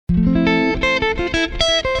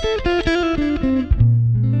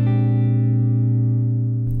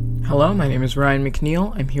Hello, my name is Ryan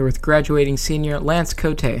McNeil. I'm here with graduating senior Lance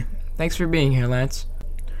Cote. Thanks for being here, Lance.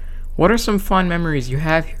 What are some fond memories you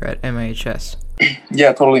have here at MIHS?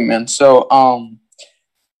 Yeah, totally, man. So,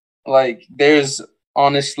 there's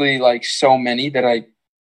honestly so many that I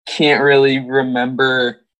can't really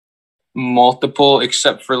remember multiple,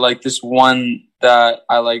 except for this one that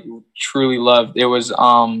I truly loved. It was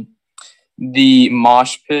the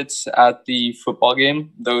mosh pits at the football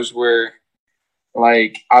game. Those were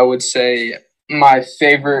I would say my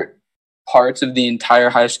favorite parts of the entire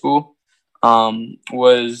high school.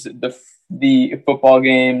 Was the football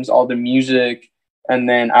games, all the music, and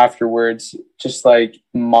then afterwards just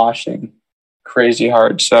moshing crazy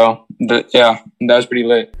hard. So that was pretty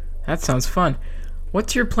lit. That sounds fun.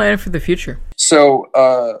 What's your plan for the future? So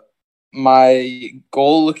my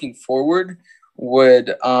goal looking forward would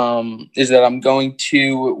is that I'm going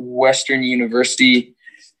to Western University,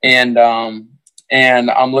 and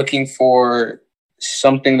I'm looking for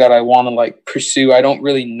something that I want to pursue. I don't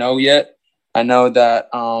really know yet. I know that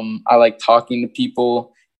I like talking to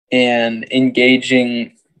people and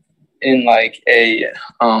engaging in a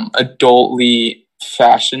adultly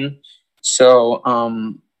fashion. So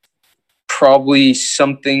probably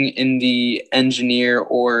something in the engineer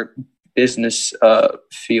or business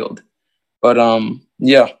field. But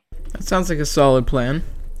yeah. That sounds like a solid plan.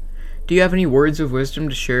 Do you have any words of wisdom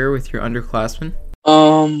to share with your underclassmen?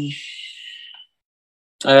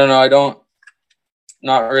 I don't know. I don't.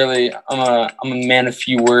 Not really. I'm a man of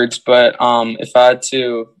few words, but if I had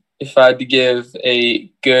to give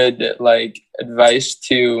a good advice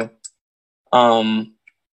to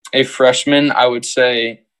a freshman, I would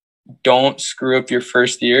say don't screw up your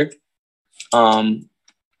first year.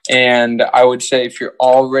 And I would say if you're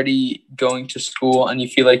already going to school and you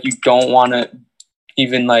feel like you don't want to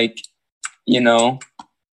even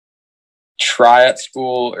try at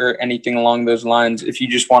school or anything along those lines, if you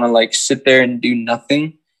just want to sit there and do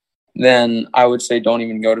nothing, then I would say don't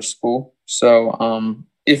even go to school. So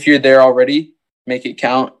if you're there already, make it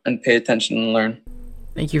count and pay attention and learn.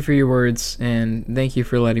 Thank you for your words, and thank you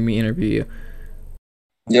for letting me interview you.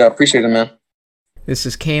 Yeah, appreciate it, man. This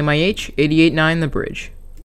is KMIH 88.9 The Bridge.